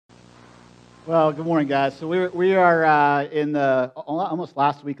Well, good morning, guys. So we are in the almost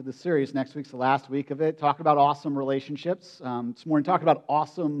last week of the series. Next week's the last week of it. Talking about awesome relationships. This morning, talking about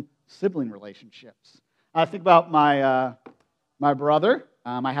awesome sibling relationships. I think about my brother.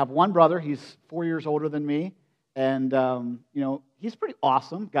 I have one brother. He's 4 years older than me, and he's a pretty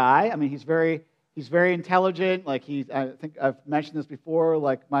awesome guy. I mean, he's very intelligent. I think I've mentioned this before.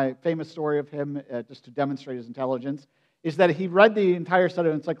 Like my famous story of him, just to demonstrate his intelligence, is that he read the entire set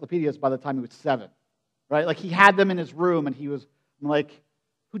of encyclopedias by the time he was 7, right? Like he had them in his room, and I'm like,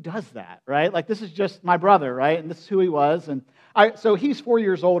 who does that, right? Like this is just my brother, right? And this is who he was. So he's 4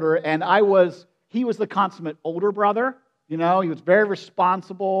 years older, and he was the consummate older brother. You know, he was very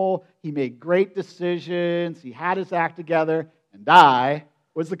responsible. He made great decisions. He had his act together, and I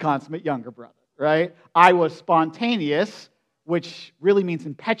was the consummate younger brother, right? I was spontaneous, which really means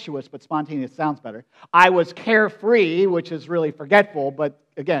impetuous, but spontaneous sounds better. I was carefree, which is really forgetful, but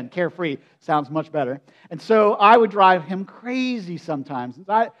again, carefree sounds much better. And so I would drive him crazy sometimes. And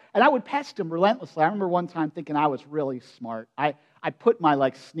I would pest him relentlessly. I remember one time thinking I was really smart. I put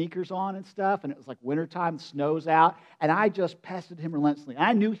my sneakers on and stuff, and it was like wintertime, snow's out, and I just pestered him relentlessly.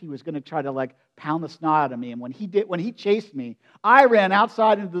 I knew he was going to try to pound the snot out of me, and when he chased me, I ran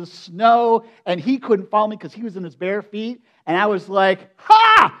outside into the snow, and he couldn't follow me because he was in his bare feet, and I was like,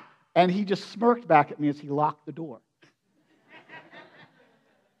 ha! And he just smirked back at me as he locked the door.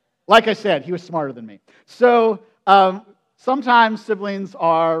 Like I said, he was smarter than me. So sometimes siblings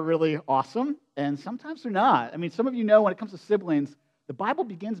are really awesome, and sometimes they're not. I mean, some of you know when it comes to siblings, the Bible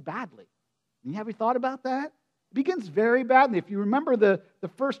begins badly. Have you thought about that? It begins very badly. If you remember the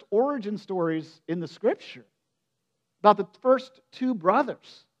first origin stories in the Scripture about the first two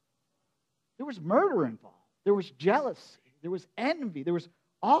brothers, there was murder involved. There was jealousy. There was envy. There was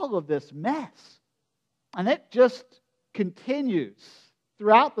all of this mess. And it just continues.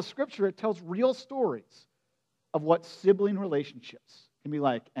 Throughout the Scripture, it tells real stories of what sibling relationships can be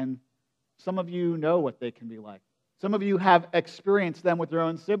like. And some of you know what they can be like. Some of you have experienced them with your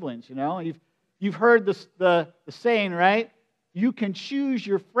own siblings, you know. You've heard the saying, right? You can choose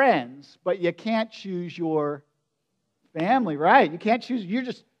your friends, but you can't choose your family, right? You can't choose. You're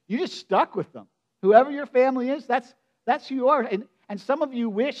just stuck with them. Whoever your family is, that's who you are. And some of you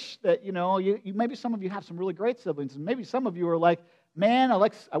wish that, maybe some of you have some really great siblings, and maybe some of you are like, man,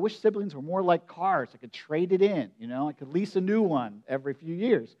 I wish siblings were more like cars. I could trade it in, I could lease a new one every few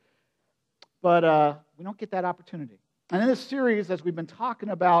years. But we don't get that opportunity. And in this series, as we've been talking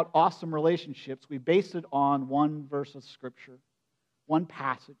about awesome relationships, we base it on one verse of Scripture, one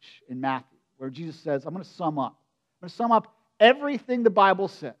passage in Matthew, where Jesus says, I'm going to sum up everything the Bible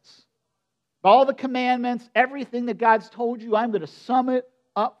says. All the commandments, everything that God's told you, I'm going to sum it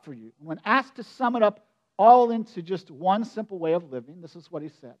up for you. And when asked to sum it up all into just one simple way of living, this is what he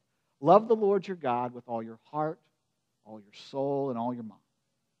said. Love the Lord your God with all your heart, all your soul, and all your mind.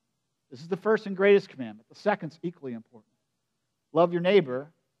 This is the first and greatest commandment. The second's equally important. Love your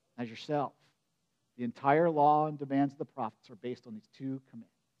neighbor as yourself. The entire law and demands of the prophets are based on these two commandments.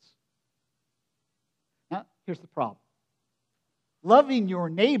 Now, here's the problem. Loving your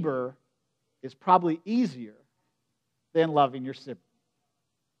neighbor is probably easier than loving your sibling,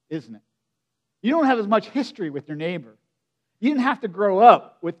 isn't it? You don't have as much history with your neighbor. You didn't have to grow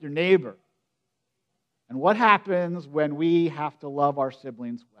up with your neighbor. And what happens when we have to love our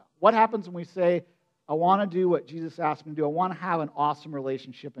siblings well? What happens when we say, I want to do what Jesus asked me to do. I want to have an awesome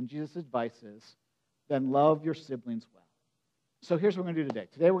relationship. And Jesus' advice is, then love your siblings well. So here's what we're going to do today.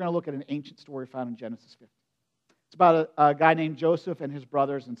 Today we're going to look at an ancient story found in Genesis 50. It's about a guy named Joseph and his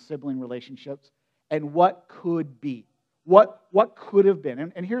brothers and sibling relationships and what could be, what could have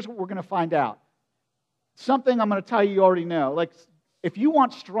been. And here's what we're going to find out. Something I'm going to tell you already know. Like, if you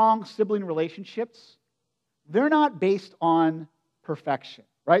want strong sibling relationships, they're not based on perfection,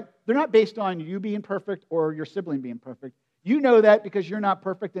 right? They're not based on you being perfect or your sibling being perfect. You know that because you're not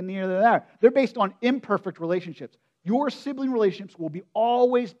perfect and neither are they. They're based on imperfect relationships. Your sibling relationships will be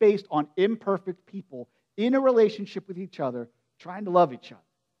always based on imperfect people in a relationship with each other, trying to love each other.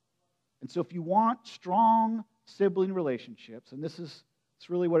 And so if you want strong sibling relationships, and it's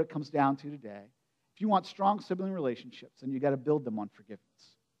really what it comes down to today, if you want strong sibling relationships, then you've got to build them on forgiveness.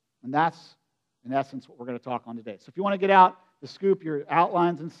 And that's, in essence, what we're going to talk on today. So if you want to get out the scoop, your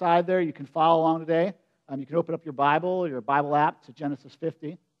outline's inside there. You can follow along today. You can open up your Bible or your Bible app to Genesis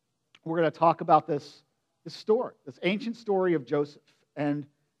 50. We're going to talk about this story, this ancient story of Joseph, and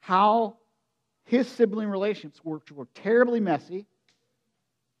how his sibling relationships were terribly messy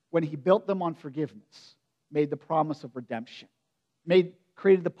when he built them on forgiveness, made the promise of redemption,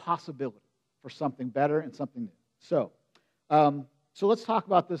 created the possibility for something better and something new. So let's talk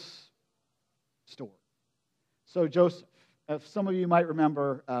about this story. So Joseph, if some of you might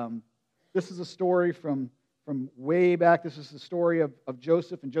remember, this is a story from way back. This is the story of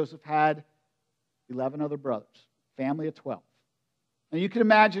Joseph, and Joseph had 11 other brothers, family of 12. Now you can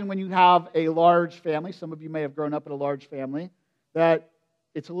imagine when you have a large family, some of you may have grown up in a large family, that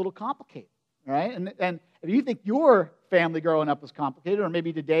it's a little complicated, right? And if you think your family growing up was complicated, or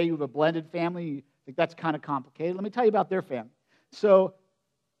maybe today you have a blended family, you think that's kind of complicated, let me tell you about their family. So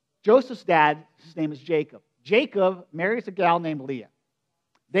Joseph's dad, his name is Jacob. Jacob marries a gal named Leah.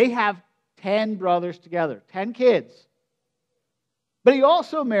 They have 10 brothers together, 10 kids. But he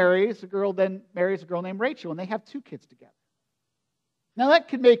also marries a girl named Rachel, and they have 2 kids together. Now that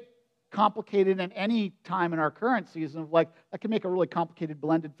could make complicated in any time in our current season of that can make a really complicated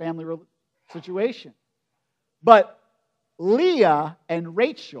blended family situation. But Leah and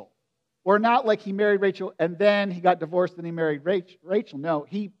Rachel were not like he married Rachel and then he got divorced and he married Rachel. No,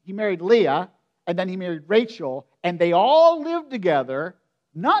 he married Leah and then he married Rachel, and they all lived together,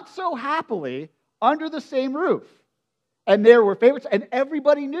 not so happily, under the same roof. And there were favorites, and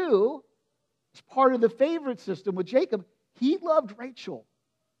everybody knew, as part of the favorite system with Jacob, he loved Rachel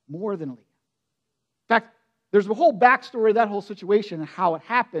more than Leah. In fact, there's a whole backstory of that whole situation and how it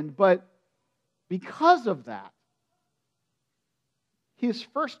happened, but because of that, his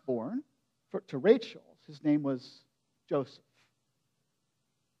firstborn to Rachel, his name was Joseph.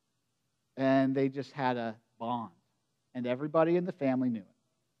 And they just had a bond, and everybody in the family knew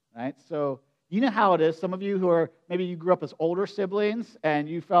it, right? So you know how it is. Some of you who are, maybe you grew up as older siblings, and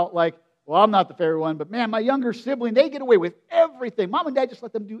you felt like, well, I'm not the favorite one, but man, my younger sibling, they get away with everything. Mom and Dad just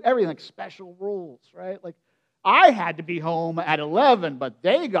let them do everything, like special rules, right? Like, I had to be home at 11, but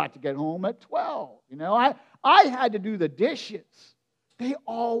they got to get home at 12. You know, I had to do the dishes. They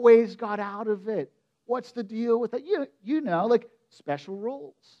always got out of it. What's the deal with it? You know, like special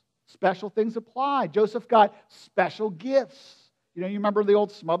rules. Special things apply. Joseph got special gifts. You know, you remember the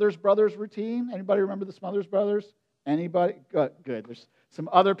old Smothers Brothers routine? Anybody remember the Smothers Brothers? Anybody? Good. There's some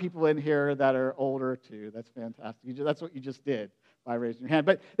other people in here that are older too. That's fantastic. That's what you just did by raising your hand.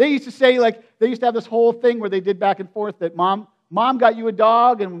 But they used to say, they used to have this whole thing where they did back and forth that mom got you a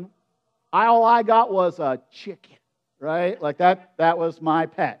dog and all I got was a chicken, right? Like that was my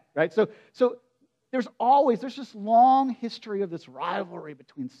pet, right? So there's this long history of this rivalry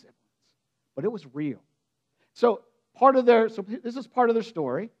between siblings, but it was real. So this is part of their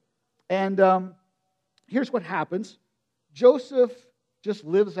story, and here's what happens. Joseph just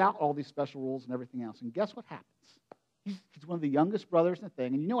lives out all these special rules and everything else, and guess what happens? He's one of the youngest brothers in the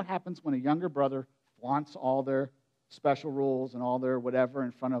thing, and you know what happens when a younger brother flaunts all their special rules and all their whatever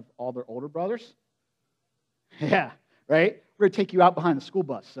in front of all their older brothers? Yeah, right? We're going to take you out behind the school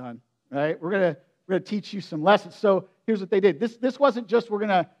bus, son, right? We're going to teach you some lessons. So here's what they did. This wasn't just we're going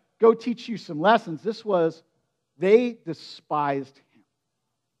to go teach you some lessons. This was they despised him.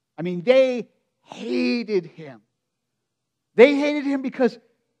 I mean, they hated him. They hated him because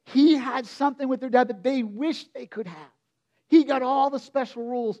he had something with their dad that they wished they could have. He got all the special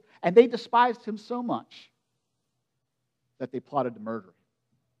rules, and they despised him so much that they plotted to murder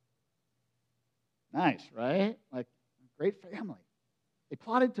him. Nice, right? Like, great family. They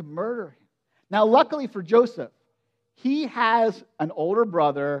plotted to murder him. Now, luckily for Joseph, he has an older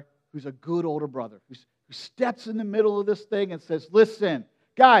brother who's a good older brother, who steps in the middle of this thing and says, listen,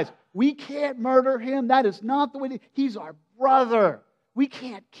 guys, we can't murder him. That is not the way he's our brother. We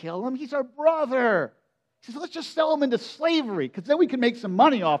can't kill him. He's our brother. He says, let's just sell him into slavery, because then we can make some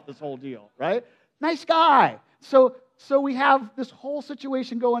money off this whole deal, right? Nice guy. So we have this whole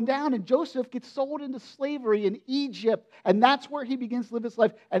situation going down, and Joseph gets sold into slavery in Egypt, and that's where he begins to live his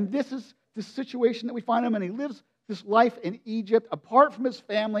life. And this is the situation that we find him in. He lives this life in Egypt apart from his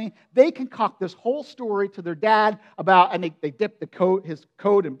family. They concoct this whole story to their dad about, and they dip his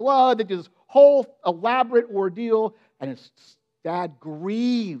coat in blood. They do this whole elaborate ordeal, and his dad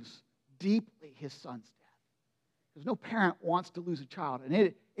grieves deeply his son's death. Because no parent wants to lose a child, and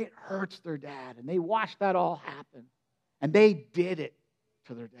it hurts their dad, and they watched that all happen, and they did it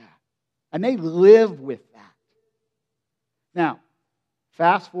to their dad, and they lived with that. Now,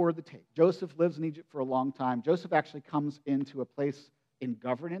 fast forward the tape. Joseph lives in Egypt for a long time. Joseph actually comes into a place in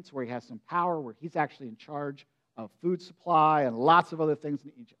governance where he has some power, where he's actually in charge of food supply and lots of other things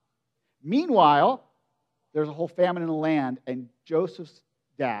in Egypt. Meanwhile, there's a whole famine in the land, and Joseph's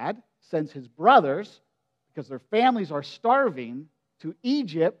dad sends his brothers, because their families are starving, to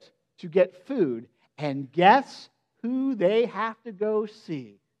Egypt to get food. And guess who they have to go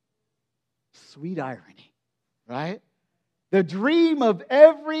see? Sweet irony, right? The dream of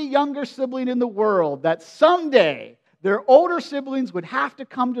every younger sibling in the world, that someday their older siblings would have to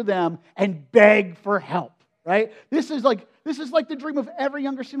come to them and beg for help, right? This is like the dream of every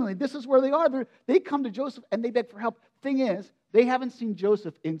younger sibling. This is where they are. They come to Joseph and they beg for help. Thing is, they haven't seen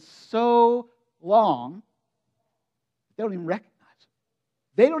Joseph in so long, they don't even recognize him.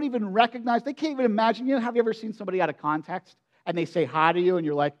 They don't even recognize, they can't even imagine. Have you ever seen somebody out of context and they say hi to you and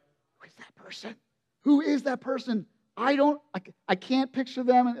you're like, who is that person? Who is that person? I can't picture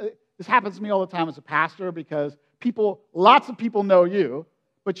them. This happens to me all the time as a pastor because lots of people know you,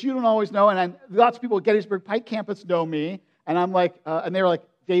 but you don't always know. And lots of people at Gettysburg Pike campus know me, and I'm like, and they were like,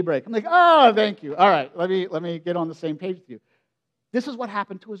 Daybreak. I'm like, oh, thank you. All right, let me get on the same page with you. This is what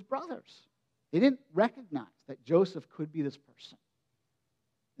happened to his brothers. They didn't recognize that Joseph could be this person.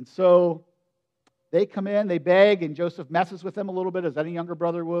 And so they come in, they beg, and Joseph messes with them a little bit, as any younger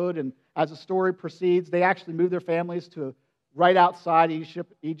brother would. And as the story proceeds, they actually move their families to right outside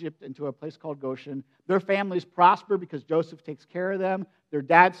Egypt into a place called Goshen. Their families prosper because Joseph takes care of them. Their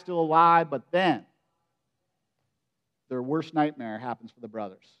dad's still alive, but then their worst nightmare happens for the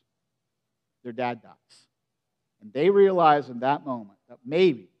brothers. Their dad dies. And they realize in that moment that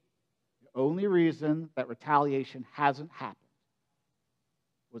maybe the only reason that retaliation hasn't happened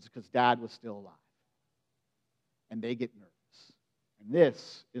was because dad was still alive. And they get nervous. And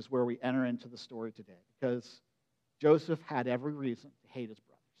this is where we enter into the story today, because Joseph had every reason to hate his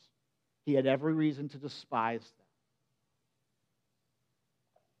brothers. He had every reason to despise them.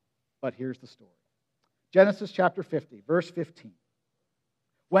 But here's the story. Genesis chapter 50, verse 15.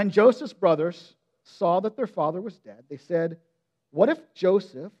 When Joseph's brothers saw that their father was dead, they said, "What if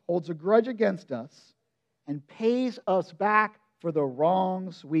Joseph holds a grudge against us and pays us back for the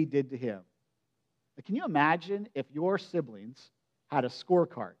wrongs we did to him?" Now, can you imagine if your siblings had a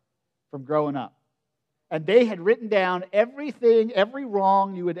scorecard from growing up, and they had written down everything, every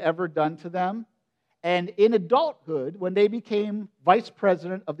wrong you had ever done to them, and in adulthood, when they became vice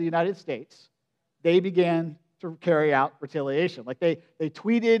president of the United States, they began to carry out retaliation. Like they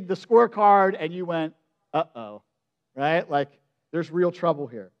tweeted the scorecard, and you went, uh-oh, right? Like there's real trouble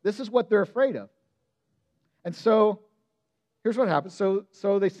here. This is what they're afraid of. And so here's what happened.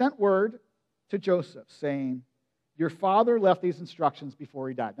 So they sent word to Joseph saying, "Your father left these instructions before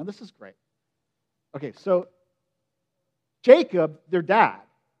he died." Now this is great. Okay, so Jacob, their dad,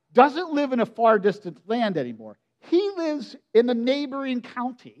 doesn't live in a far distant land anymore. He lives in the neighboring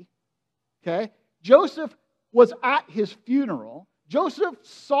county. Okay? Joseph was at his funeral. Joseph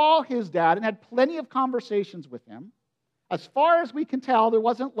saw his dad and had plenty of conversations with him. As far as we can tell, there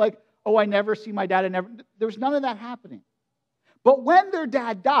wasn't like, oh, I never see my dad. There was none of that happening. But when their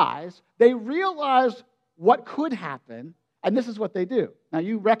dad dies, they realize what could happen, and this is what they do. Now,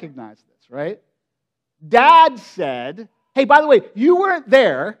 you recognize this, right? Dad said, hey, by the way, you weren't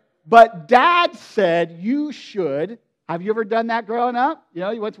there, but Dad said you should. Have you ever done that growing up? You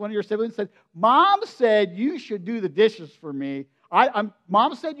went to one of your siblings and said, Mom said you should do the dishes for me.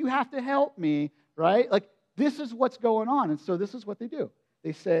 Mom said you have to help me, right? Like, this is what's going on. And so this is what they do.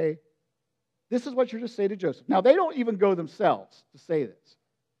 They say, this is what you're to say to Joseph. Now, they don't even go themselves to say this.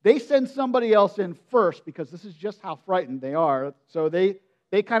 They send somebody else in first because this is just how frightened they are. So they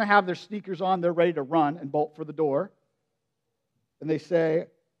kind of have their sneakers on. They're ready to run and bolt for the door. And they say,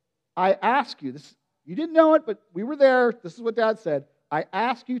 I ask you, this, you didn't know it, but we were there. This is what Dad said. I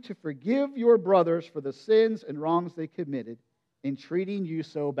ask you to forgive your brothers for the sins and wrongs they committed in treating you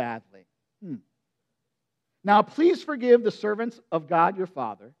so badly. Now, please forgive the servants of God your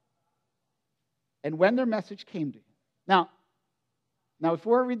Father. And when their message came to him. Now,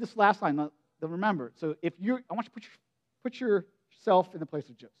 before I read this last line, remember, so I want you to put yourself in the place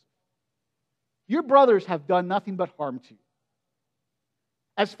of Joseph. Your brothers have done nothing but harm to you.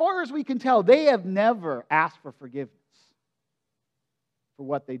 As far as we can tell, they have never asked for forgiveness for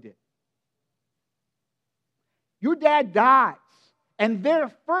what they did. Your dad dies, and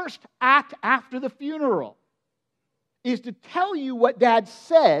their first act after the funeral is to tell you what Dad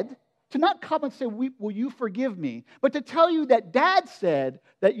said, to not come and say, will you forgive me, but to tell you that Dad said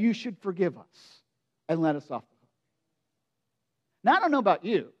that you should forgive us and let us off the hook. Now, I don't know about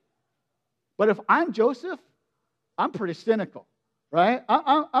you, but if I'm Joseph, I'm pretty cynical, right?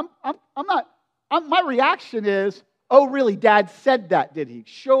 I'm not. My reaction is, oh, really? Dad said that, did he?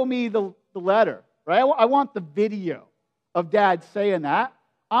 Show me the letter, right? I want the video of Dad saying that.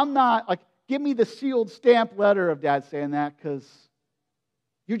 I'm not like, give me the sealed stamp letter of Dad saying that, because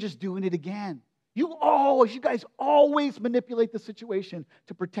you're just doing it again. You guys always manipulate the situation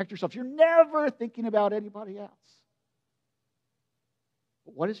to protect yourself. You're never thinking about anybody else.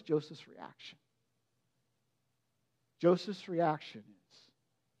 But what is Joseph's reaction? Joseph's reaction is,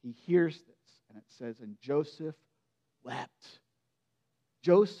 he hears this, and it says, and Joseph wept.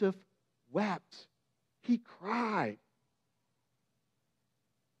 Joseph wept. He cried.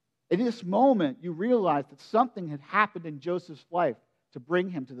 In this moment, you realize that something had happened in Joseph's life to bring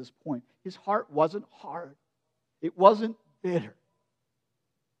him to this point. His heart wasn't hard. It wasn't bitter.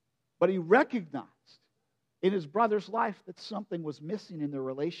 But he recognized in his brother's life that something was missing in their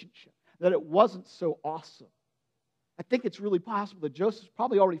relationship, that it wasn't so awesome. I think it's really possible that Joseph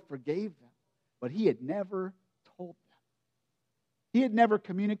probably already forgave them, but he had never told them. He had never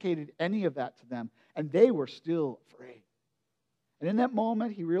communicated any of that to them, and they were still afraid. And in that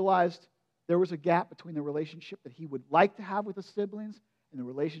moment, he realized there was a gap between the relationship that he would like to have with his siblings and the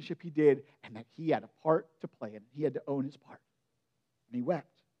relationship he did, and that he had a part to play in it. He had to own his part. And he wept.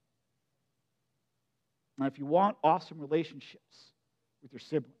 Now, if you want awesome relationships with your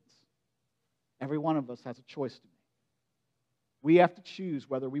siblings, every one of us has a choice to make. We have to choose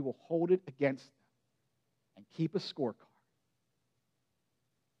whether we will hold it against them and keep a scorecard,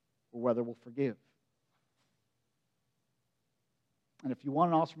 or whether we'll forgive. And if you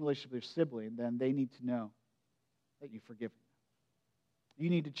want an awesome relationship with your sibling, then they need to know that you've forgiven them.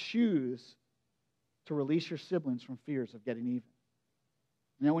 You need to choose to release your siblings from fears of getting even.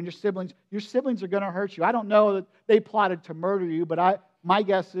 You know, when your siblings are going to hurt you. I don't know that they plotted to murder you, but my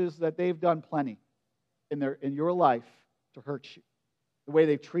guess is that they've done plenty in your life to hurt you. The way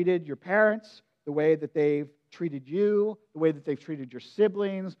they've treated your parents, the way that they've treated you, the way that they've treated your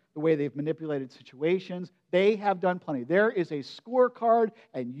siblings, the way they've manipulated situations. They have done plenty. There is a scorecard,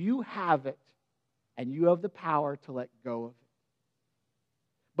 and you have it, and you have the power to let go of it.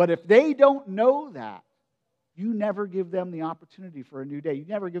 But if they don't know that, you never give them the opportunity for a new day. You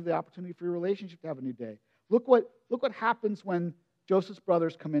never give the opportunity for your relationship to have a new day. Look what happens when Joseph's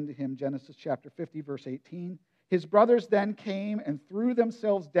brothers come into him, Genesis chapter 50, verse 18. His brothers then came and threw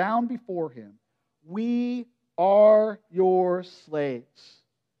themselves down before him. We are your slaves.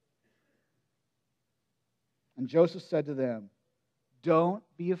 And Joseph said to them, don't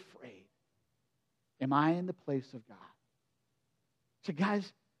be afraid. Am I in the place of God? So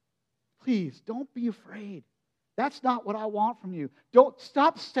guys, please don't be afraid. That's not what I want from you. Don't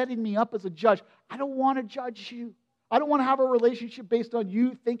stop setting me up as a judge. I don't want to judge you. I don't want to have a relationship based on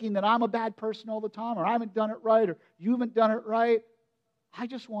you thinking that I'm a bad person all the time, or I haven't done it right, or you haven't done it right. I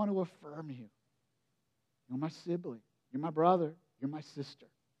just want to affirm you. You're my sibling. You're my brother. You're my sister.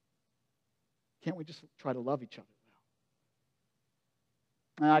 Can't we just try to love each other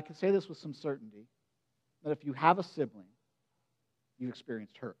well? And I can say this with some certainty, that if you have a sibling, you've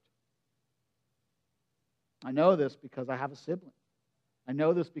experienced hurt. I know this because I have a sibling. I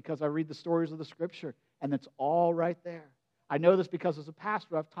know this because I read the stories of the Scripture, and it's all right there. I know this because as a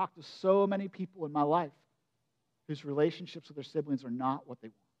pastor, I've talked to so many people in my life whose relationships with their siblings are not what they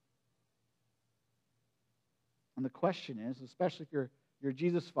want. And the question is, especially if you're a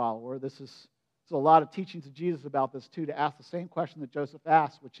Jesus follower, there's a lot of teachings of Jesus about this too, to ask the same question that Joseph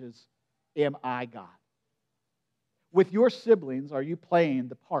asked, which is, am I God? With your siblings, are you playing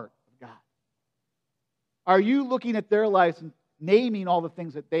the part of God? Are you looking at their lives and naming all the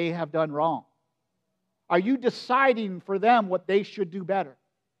things that they have done wrong? Are you deciding for them what they should do better?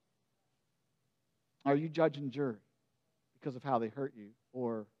 Are you judge and jury because of how they hurt you?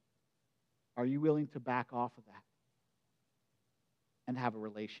 Or are you willing to back off of that and have a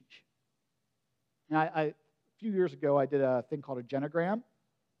relationship? Now, a few years ago, I did a thing called a genogram.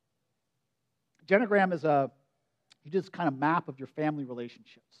 Genogram is you do this kind of map of your family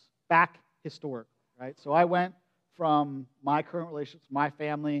relationships, back historically, right? So I went from my current relationships, my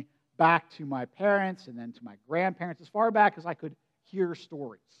family, back to my parents, and then to my grandparents, as far back as I could hear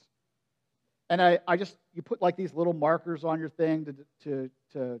stories. And you put like these little markers on your thing to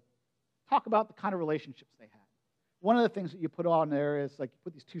talk about the kind of relationships they had. One of the things that you put on there is like you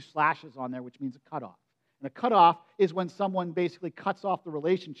put these 2 slashes on there, which means a cutoff. And a cutoff is when someone basically cuts off the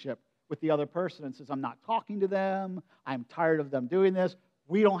relationship with the other person and says, I'm not talking to them, I'm tired of them doing this,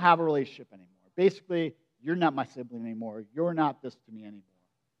 we don't have a relationship anymore. Basically, you're not my sibling anymore, you're not this to me anymore.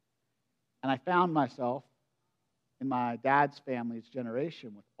 And I found myself in my dad's family's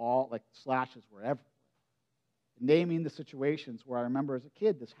generation with all, like, slashes were everywhere. Naming the situations where I remember as a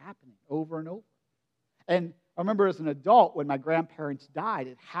kid this happening over and over. And I remember as an adult when my grandparents died,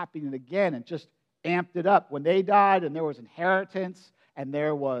 it happened again and just amped it up. When they died and there was inheritance and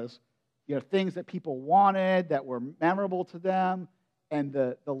there was things that people wanted that were memorable to them, and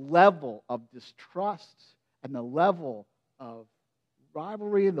the level of distrust and the level of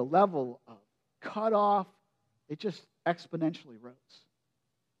rivalry and the level of cutoff, it just exponentially rose.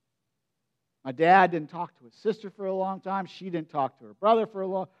 My dad didn't talk to his sister for a long time. She didn't talk to her brother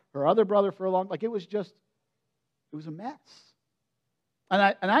her other brother for a long time. Like, it was It was a mess.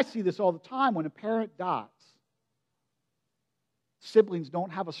 And I see this all the time. When a parent dies, siblings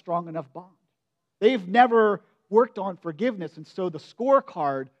don't have a strong enough bond. They've never worked on forgiveness, and so the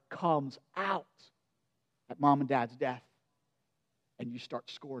scorecard comes out at mom and dad's death, and you start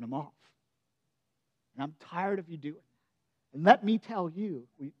scoring them off. And I'm tired of you doing that. And let me tell you,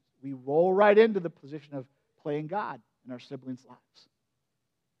 we roll right into the position of playing God in our siblings' lives,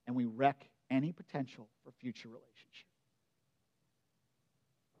 and we wreck any potential for future relationship.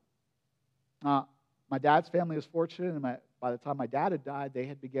 My dad's family was fortunate, and by the time my dad had died, they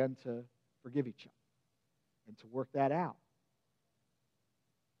had begun to forgive each other and to work that out.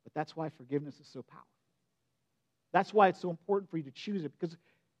 But that's why forgiveness is so powerful. That's why it's so important for you to choose it, because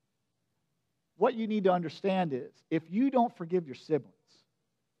what you need to understand is, if you don't forgive your siblings,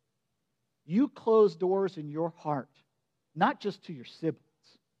 you close doors in your heart, not just to your siblings,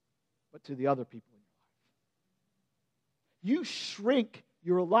 but to the other people in your life. You shrink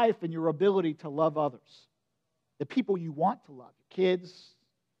your life and your ability to love others, the people you want to love, your kids,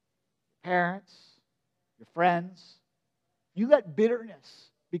 your parents, your friends. You let bitterness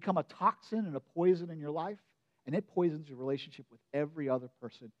become a toxin and a poison in your life, and it poisons your relationship with every other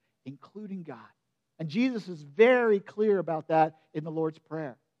person, including God. And Jesus is very clear about that in the Lord's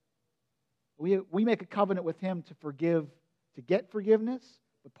Prayer. We make a covenant with Him to forgive, to get forgiveness,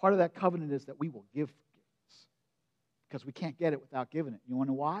 but part of that covenant is that we will give forgiveness, because we can't get it without giving it. You want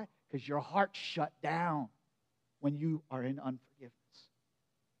to know why? Because your heart's shut down when you are in unforgiveness.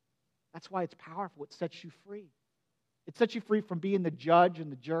 That's why it's powerful. It sets you free. It sets you free from being the judge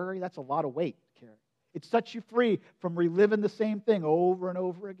and the jury. That's a lot of weight to carry. It sets you free from reliving the same thing over and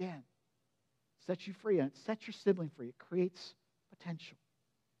over again. It sets you free, and it sets your sibling free. It creates potential.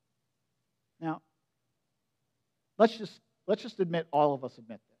 Now, let's just admit, all of us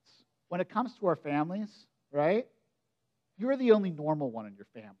admit this. When it comes to our families, right? You're the only normal one in your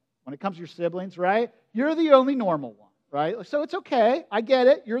family. When it comes to your siblings, right? You're the only normal one, right? So it's okay. I get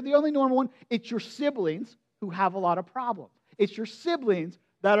it. You're the only normal one. It's your siblings who have a lot of problems. It's your siblings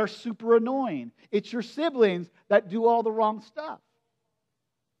that are super annoying. It's your siblings that do all the wrong stuff.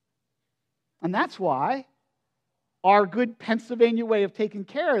 And that's why our good Pennsylvania way of taking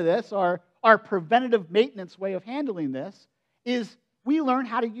care of this, our preventative maintenance way of handling this, is we learn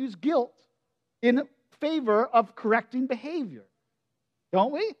how to use guilt in favor of correcting behavior.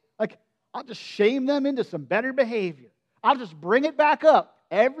 Don't we? Like, I'll just shame them into some better behavior. I'll just bring it back up.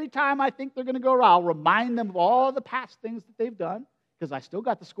 Every time I think they're going to go wrong, I'll remind them of all the past things that they've done, because I still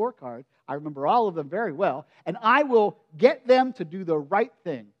got the scorecard. I remember all of them very well. And I will get them to do the right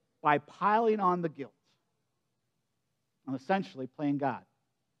thing by piling on the guilt. I'm essentially playing God.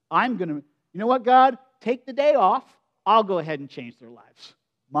 I'm going to, you know what, God? Take the day off. I'll go ahead and change their lives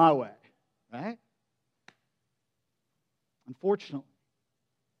my way. Right? Unfortunately,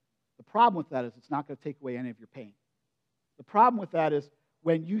 the problem with that is it's not going to take away any of your pain. The problem with that is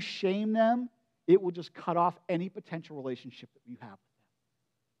when you shame them, it will just cut off any potential relationship that you have with them.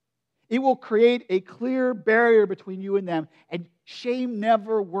 It will create a clear barrier between you and them, and shame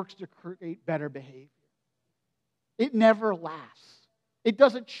never works to create better behavior. It never lasts. It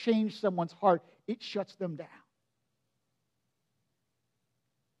doesn't change someone's heart. It shuts them down.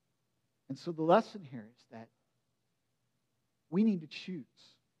 And so the lesson here is that we need to choose.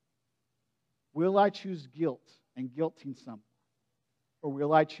 Will I choose guilt and guilting someone? Or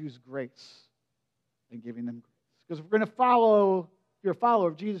will I choose grace and giving them grace? Because if we're going to follow, if you're a follower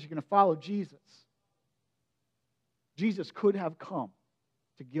of Jesus, you're going to follow Jesus. Jesus could have come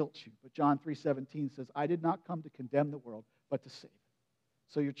to guilt you. But John 3:17 says, I did not come to condemn the world, but to save it.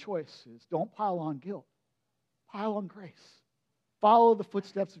 So your choice is, don't pile on guilt. Pile on grace. Follow the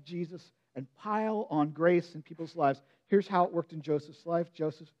footsteps of Jesus and pile on grace in people's lives. Here's how it worked in Joseph's life.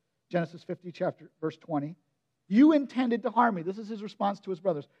 Genesis 50, verse 20. You intended to harm me. This is his response to his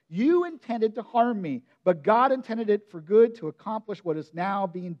brothers. You intended to harm me, but God intended it for good to accomplish what is now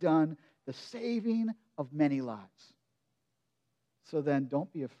being done, the saving of many lives. So then,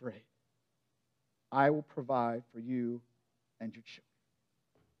 don't be afraid. I will provide for you and your children.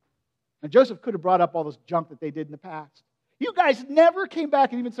 Now, Joseph could have brought up all this junk that they did in the past. You guys never came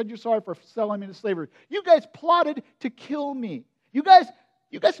back and even said you're sorry for selling me into slavery. You guys plotted to kill me. You guys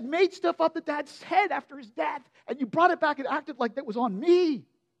made stuff up that Dad said after his death, and you brought it back and acted like that was on me.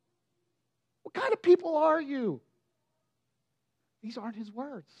 What kind of people are you? These aren't his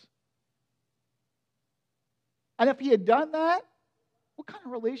words. And if he had done that, what kind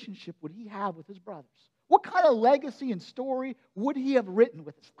of relationship would he have with his brothers? What kind of legacy and story would he have written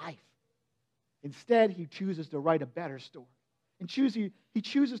with his life? Instead, he chooses to write a better story. And he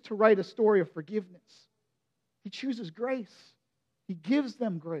chooses to write a story of forgiveness. He chooses grace. He gives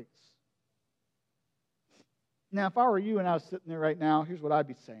them grace. Now, if I were you and I was sitting there right now, here's what I'd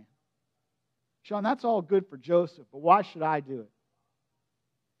be saying. Sean, that's all good for Joseph, but why should I do it?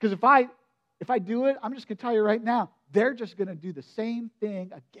 Because if I do it, I'm just going to tell you right now, they're just going to do the same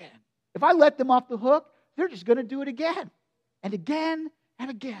thing again. If I let them off the hook, they're just going to do it again and again and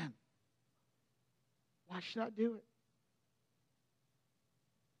again. Why should I do it?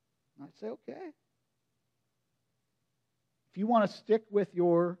 And I'd say, okay. If you want to stick with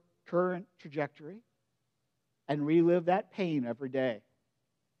your current trajectory and relive that pain every day,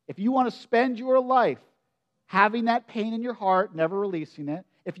 if you want to spend your life having that pain in your heart, never releasing it,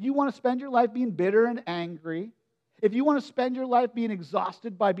 if you want to spend your life being bitter and angry, if you want to spend your life being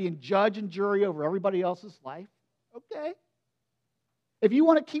exhausted by being judge and jury over everybody else's life, okay. If you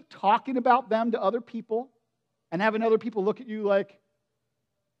want to keep talking about them to other people and having other people look at you like,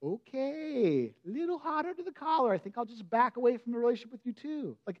 okay, a little hotter to the collar, I think I'll just back away from the relationship with you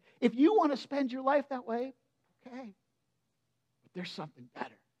too. Like, if you want to spend your life that way, okay. But there's something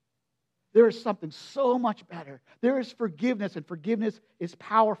better. There is something so much better. There is forgiveness, and forgiveness is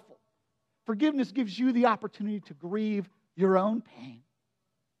powerful. Forgiveness gives you the opportunity to grieve your own pain.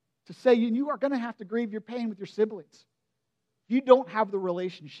 To say you are going to have to grieve your pain with your siblings. You don't have the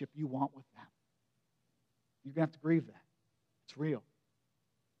relationship you want with them. You're going to have to grieve that. It's real.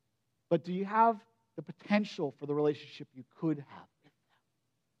 But do you have the potential for the relationship you could have with them?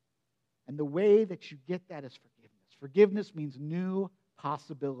 And the way that you get that is forgiveness. Forgiveness means new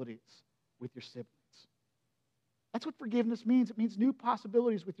possibilities with your siblings. That's what forgiveness means. It means new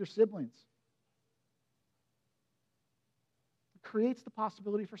possibilities with your siblings. It creates the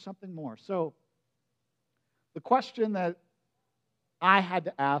possibility for something more. So, the question that I had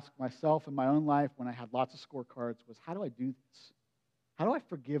to ask myself in my own life when I had lots of scorecards was, how do I do this? How do I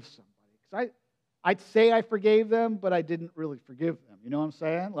forgive somebody? Because I'd say I forgave them, but I didn't really forgive them. You know what I'm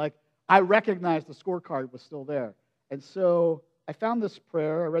saying? Like, I recognized the scorecard was still there. And so I found this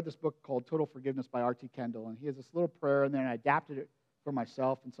prayer. I read this book called Total Forgiveness by R.T. Kendall, and he has this little prayer, and then I adapted it for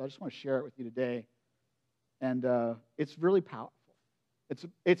myself, and so I just want to share it with you today. And it's really powerful.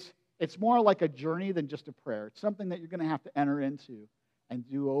 It's more like a journey than just a prayer. It's something that you're going to have to enter into and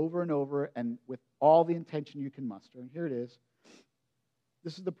do over and over and with all the intention you can muster. And here it is.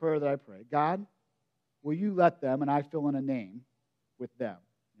 This is the prayer that I pray. God, will you let them, and I fill in a name with them,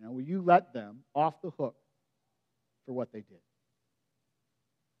 will you let them off the hook for what they did?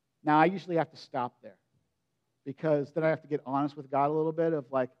 Now, I usually have to stop there because then I have to get honest with God a little bit of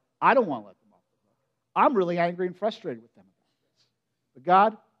like, I don't want to let them off the hook. I'm really angry and frustrated with them about this. But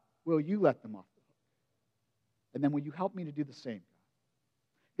God, will you let them off the hook? And then will you help me to do the same,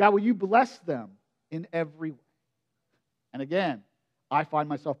 God? God, will you bless them in every way? And again, I find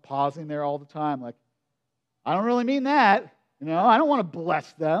myself pausing there all the time like, I don't really mean that. I don't want to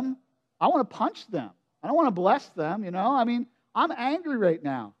bless them. I want to punch them. I don't want to bless them, I mean, I'm angry right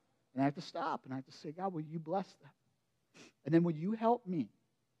now. And I have to stop and I have to say, God, will you bless them? And then will you help me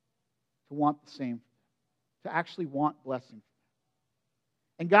to want the same for them, to actually want blessing for them?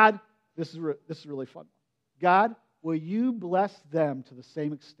 And God, this is a really fun one. God, will you bless them to the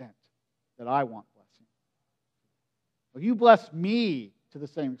same extent that I want blessing? Will you bless me to the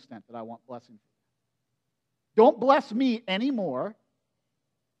same extent that I want blessing for them? Don't bless me any more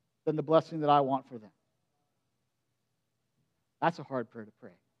than the blessing that I want for them. That's a hard prayer to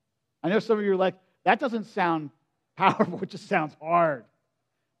pray. I know some of you are like, that doesn't sound powerful, it just sounds hard.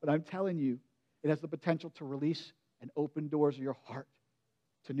 But I'm telling you, it has the potential to release and open doors of your heart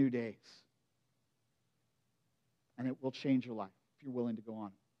to new days. And it will change your life if you're willing to go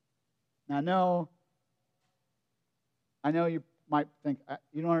on. Now, I know you might think,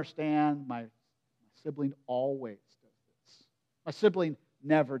 you don't understand, my sibling always does this. My sibling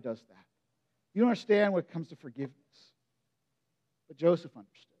never does that. You don't understand when it comes to forgiveness. But Joseph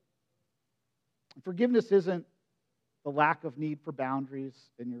understood. And forgiveness isn't the lack of need for boundaries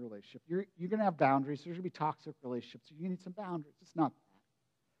in your relationship. You're going to have boundaries. There's going to be toxic relationships. You need some boundaries. It's not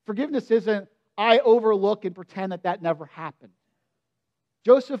that. Forgiveness isn't, I overlook and pretend that never happened.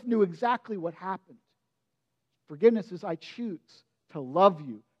 Joseph knew exactly what happened. Forgiveness is, I choose to love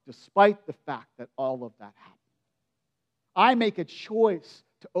you despite the fact that all of that happened. I make a choice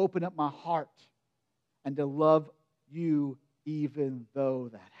to open up my heart and to love you even though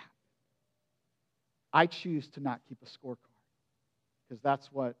that happened. I choose to not keep a scorecard because that's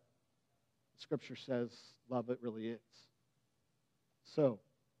what Scripture says love it really is. So,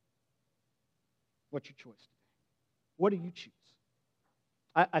 what's your choice today? What do you choose?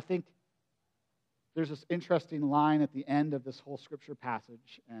 I think there's this interesting line at the end of this whole Scripture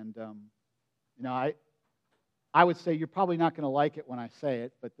passage, and I would say you're probably not going to like it when I say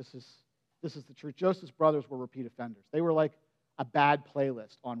it, but this is the truth. Joseph's brothers were repeat offenders. They were like a bad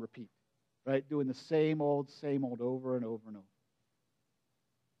playlist on repeat, right? Doing the same old over and over and over.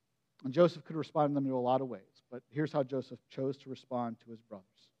 And Joseph could respond to them in a lot of ways, but here's how Joseph chose to respond to his brothers.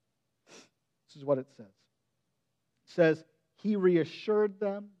 This is what it says. It says, he reassured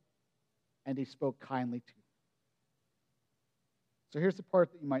them and he spoke kindly to them. So here's the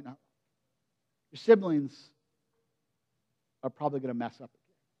part that you might not like. Your siblings are probably going to mess up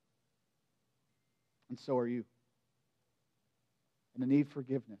again. And so are you. And the need for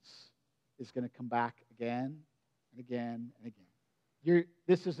forgiveness is going to come back again and again and again.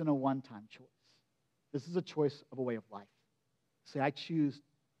 This isn't a one-time choice. This is a choice of a way of life. Say, I choose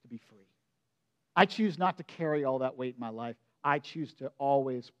to be free. I choose not to carry all that weight in my life. I choose to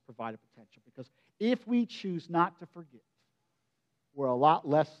always provide a potential. Because if we choose not to forgive, we're a lot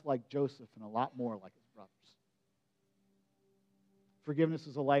less like Joseph and a lot more like his brothers. Forgiveness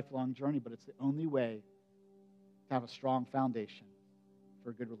is a lifelong journey, but it's the only way to have a strong foundation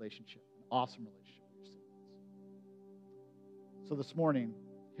for a good relationship, an awesome relationship with your siblings. So this morning,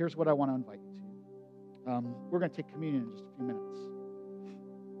 here's what I want to invite you to. We're going to take communion in just a few minutes.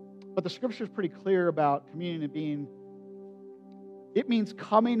 But the scripture is pretty clear about communion and it means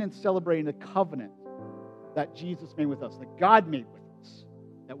coming and celebrating the covenant that Jesus made with us, that God made with us,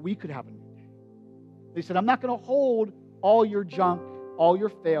 that we could have a new day. They said, I'm not going to hold all your junk, all your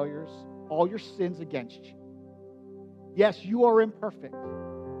failures, all your sins against you. Yes, you are imperfect,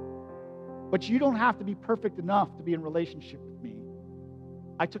 but you don't have to be perfect enough to be in relationship with me.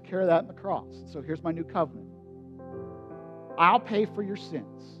 I took care of that in the cross. So here's my new covenant. I'll pay for your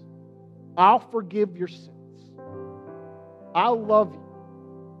sins. I'll forgive your sins. I'll love you.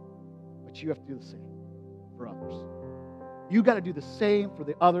 But you have to do the same for others. You got to do the same for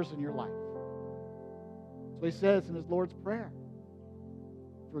the others in your life. So he says in his Lord's Prayer,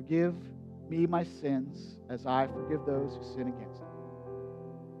 forgive me my sins as I forgive those who sin against me.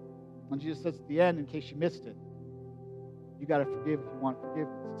 And Jesus says at the end, in case you missed it, you got to forgive if you want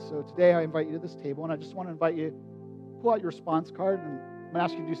forgiveness. So today I invite you to this table, and I just want to invite you to pull out your response card, and I'm going to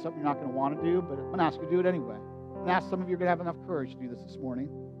ask you to do something you're not going to want to do, but I'm going to ask you to do it anyway. I'm going to ask some of you are going to have enough courage to do this morning.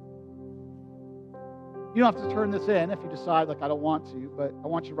 You don't have to turn this in if you decide, like, I don't want to, but I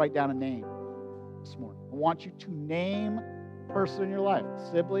want you to write down a name this morning. I want you to name a person in your life,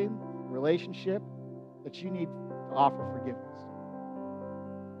 a sibling, a relationship that you need to offer forgiveness.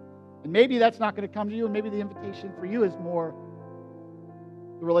 And maybe that's not going to come to you, and maybe the invitation for you is more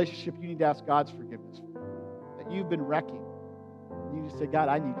the relationship you need to ask God's forgiveness for, that you've been wrecking. And you just say, God,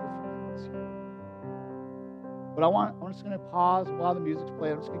 I need your forgiveness here. But I'm just going to pause while the music's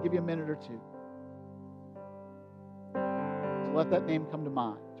playing. I'm just going to give you a minute or two to let that name come to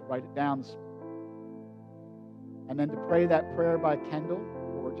mind, to write it down this morning. And then to pray that prayer by Kendall,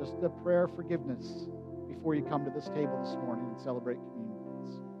 or just the prayer of forgiveness before you come to this table this morning and celebrate communion with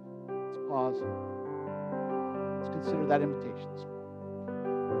us. Let's pause. Let's consider that invitation this morning.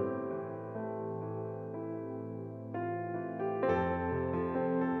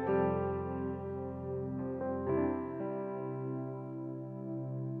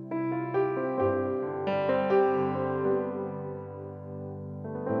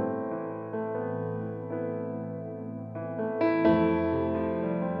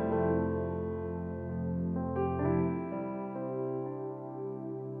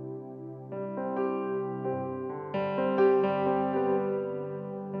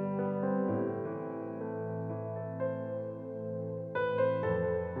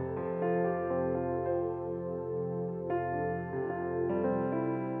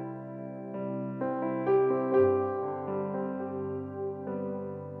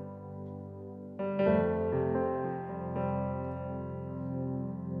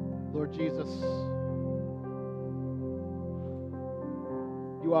 Lord Jesus,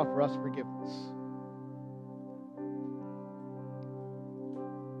 you offer us forgiveness.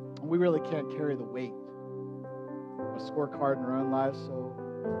 And we really can't carry the weight of a scorecard in our own lives, so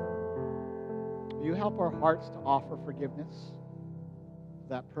will you help our hearts to offer forgiveness to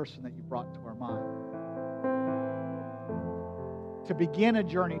that person that you brought to our mind? To begin a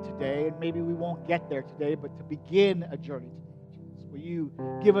journey today, and maybe we won't get there today, but to begin a journey today. Will you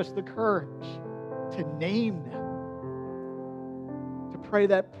give us the courage to name them, to pray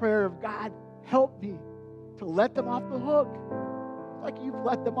that prayer of, God, help me to let them off the hook like you've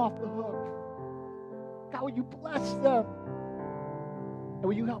let them off the hook. God, will you bless them? And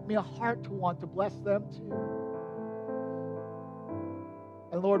will you help me a heart to want to bless them too?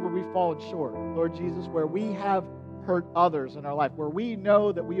 And Lord, where we've fallen short, Lord Jesus, where we have hurt others in our life, where we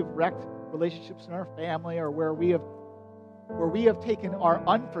know that we have wrecked relationships in our family, or where we have taken our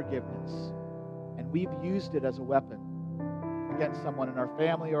unforgiveness and we've used it as a weapon against someone in our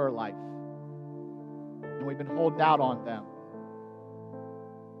family or our life. And we've been holding out on them.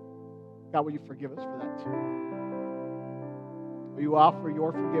 God, will you forgive us for that too? Will you offer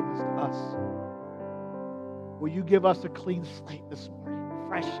your forgiveness to us? Will you give us a clean slate this morning, a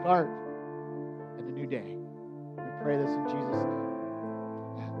fresh start, and a new day? We pray this in Jesus' name.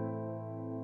 Amen.